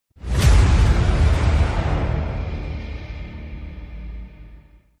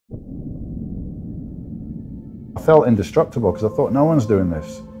felt indestructible because I thought, no one's doing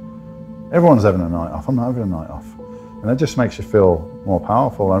this. Everyone's having a night off, I'm not having a night off. And it just makes you feel more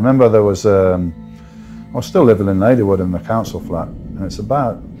powerful. I remember there was, I was still living in Ladywood in the council flat, and it's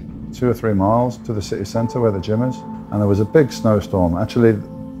about 2 or 3 miles to the city centre where the gym is. And there was a big snowstorm. Actually,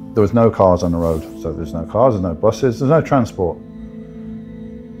 there was no cars on the road. So there's no cars, there's no buses, there's no transport.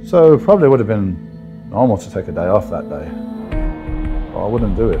 So it probably would have been normal to take a day off that day. But I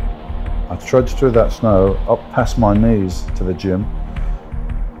wouldn't do it. I trudged through that snow, up past my knees to the gym.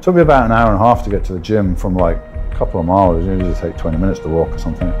 It took me about an hour and a half to get to the gym from like a couple of miles. It usually take 20 minutes to walk or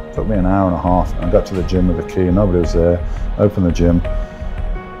something. It took me an hour and a half. I got to the gym with the key, nobody was there. Opened the gym,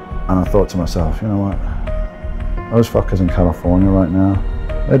 and I thought to myself, you know what? Those fuckers in California right now,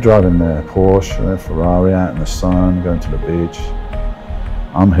 they're driving their Porsche, their Ferrari out in the sun, going to the beach.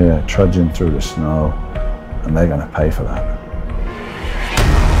 I'm here trudging through the snow, and they're gonna pay for that.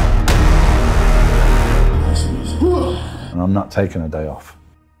 And I'm not taking a day off.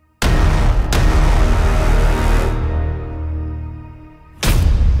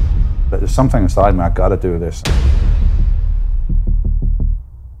 But there's something inside me, I gotta do this.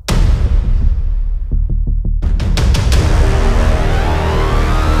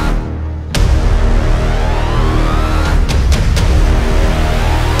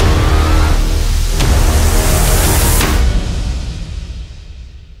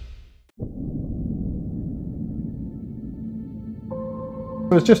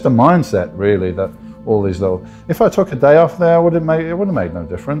 It was just a mindset, really, that all these little... If I took a day off there, it wouldn't have made no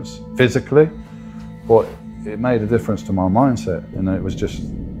difference physically, but it made a difference to my mindset. And it was just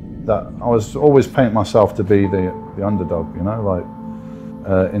that I was always painting myself to be the underdog, you know, like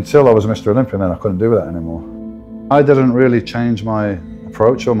until I was Mr. Olympia, then I couldn't do that anymore. I didn't really change my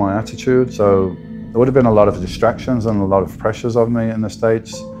approach or my attitude, so there would have been a lot of distractions and a lot of pressures of me in the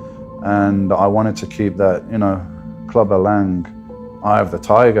States, and I wanted to keep that, you know, Clubber Lang, Eye of the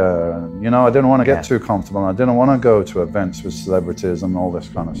Tiger, and, you know, I didn't want to get too comfortable. I didn't want to go to events with celebrities and all this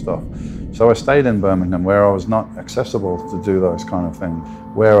kind of stuff. So I stayed in Birmingham, where I was not accessible to do those kind of things,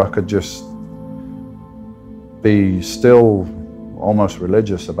 where I could just be still almost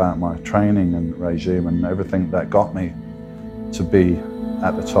religious about my training and regime and everything that got me to be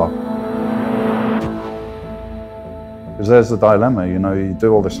at the top. Because there's the dilemma, you know, you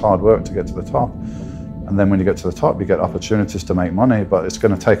do all this hard work to get to the top, and then when you get to the top, you get opportunities to make money, but it's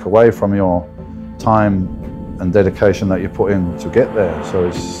going to take away from your time and dedication that you put in to get there. So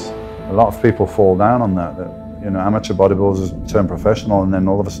it's, a lot of people fall down on that, you know, amateur bodybuilders turn professional and then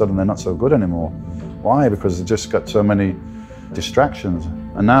all of a sudden they're not so good anymore. Why? Because they just got so many distractions.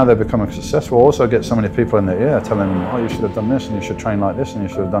 And now they're becoming successful, also get so many people in their ear telling them, oh, you should have done this and you should train like this and you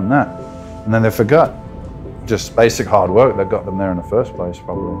should have done that. And then they forgot just basic hard work that got them there in the first place,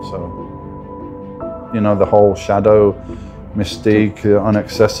 probably. So, you know, the whole shadow mystique,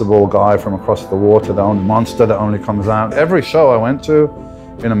 inaccessible guy from across the water, the only monster that only comes out. Every show I went to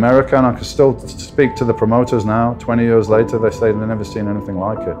in America, and I can still speak to the promoters now, 20 years later, they say they've never seen anything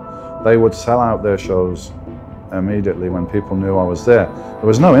like it. They would sell out their shows immediately when people knew I was there. There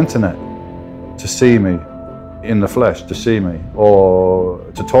was no internet to see me in the flesh, to see me, or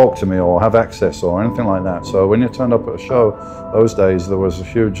to talk to me, or have access, or anything like that. So when you turned up at a show, those days, there was a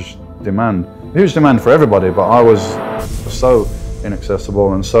huge demand for everybody, but I was so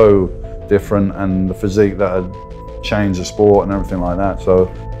inaccessible and so different, and the physique that had changed the sport and everything like that. So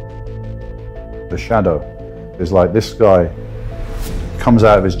the shadow is like, this guy comes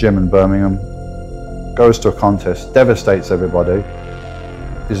out of his gym in Birmingham, goes to a contest, devastates everybody,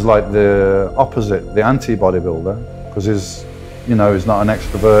 is like the opposite, the anti-bodybuilder, because he's, you know, he's not an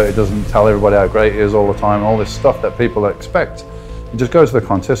extrovert, he doesn't tell everybody how great he is all the time, all this stuff that people expect. He just goes to the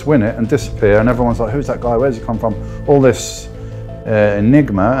contest, win it, and disappear, and everyone's like, who's that guy, where's he come from? All this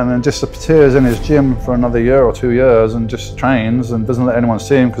enigma, and then disappears in his gym for another year or 2 years and just trains and doesn't let anyone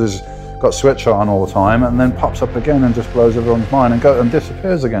see him because he's got sweatshirt on all the time, and then pops up again and just blows everyone's mind and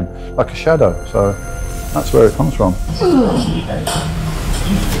disappears again, like a shadow. So that's where it comes from.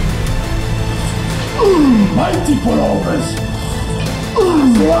 Mighty pullovers!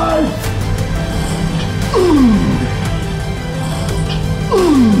 Right!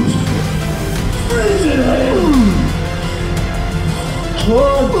 Freeze it in!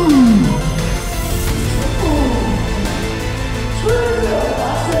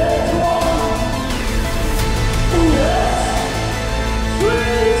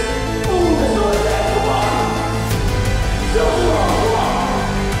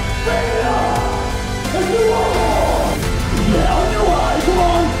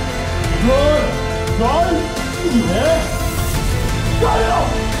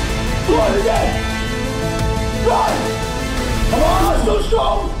 Run! Come on,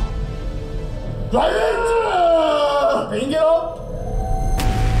 Snowstorm! Drive it! Bring it up!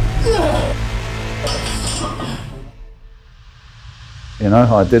 You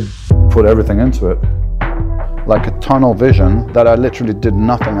know, I did put everything into it. Like a tunnel vision that I literally did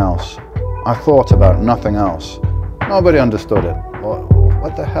nothing else. I thought about nothing else. Nobody understood it.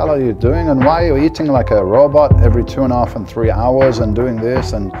 What the hell are you doing, and why are you eating like a robot every 2.5 and 3 hours and doing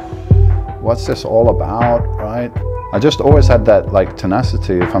this, and what's this all about, right? I just always had that like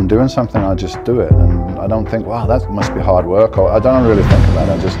tenacity. If I'm doing something, I just do it, and I don't think, wow, that must be hard work, or I don't really think about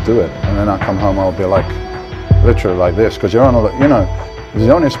it, I just do it. And then I come home, I'll be like, literally like this, because you're on a, you know, it's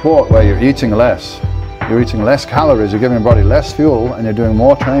the only sport where you're eating less. You're eating less calories, you're giving your body less fuel, and you're doing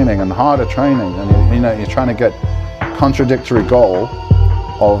more training and harder training, and you know, you're trying to get contradictory goal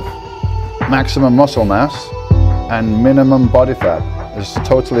of maximum muscle mass and minimum body fat. It's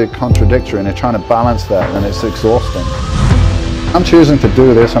totally contradictory, and you're trying to balance that, and it's exhausting. I'm choosing to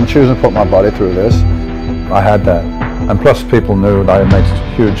do this, I'm choosing to put my body through this. I had that, and plus people knew that I had made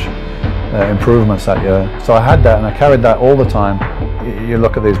huge improvements that year. So I had that, and I carried that all the time. You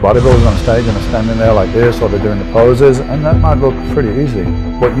look at these bodybuilders on stage and they're standing there like this, or they're doing the poses, and that might look pretty easy.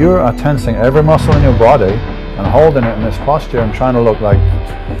 But you are tensing every muscle in your body and holding it in this posture and trying to look like,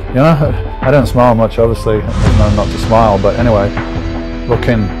 you know, I don't smile much, obviously, there's no not to smile, but anyway,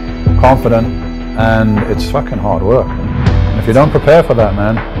 looking confident, and it's fucking hard work. And if you don't prepare for that,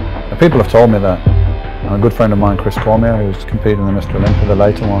 man, and people have told me that, and a good friend of mine, Chris Cormier, who's competing in Mr. Olympia, the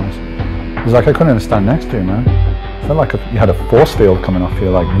later ones, he's like, I couldn't even stand next to you, man. I felt like you had a force field coming off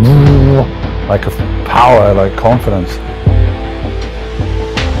you, like a power, like confidence.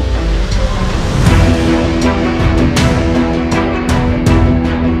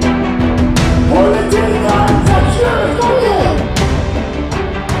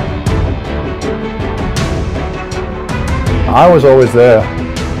 I was always there.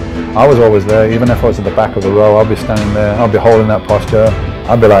 I was always there. Even if I was at the back of the row, I'll be standing there, I'll be holding that posture.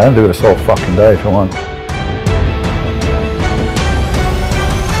 I'll be like, I'll do this all fucking day if you want.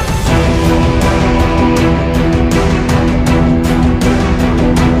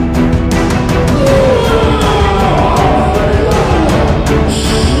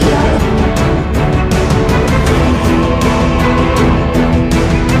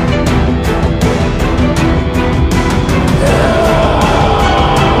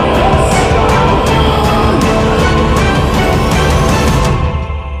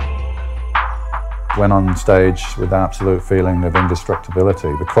 Went on stage with the absolute feeling of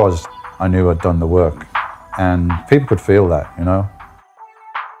indestructibility because I knew I'd done the work, and people could feel that, you know.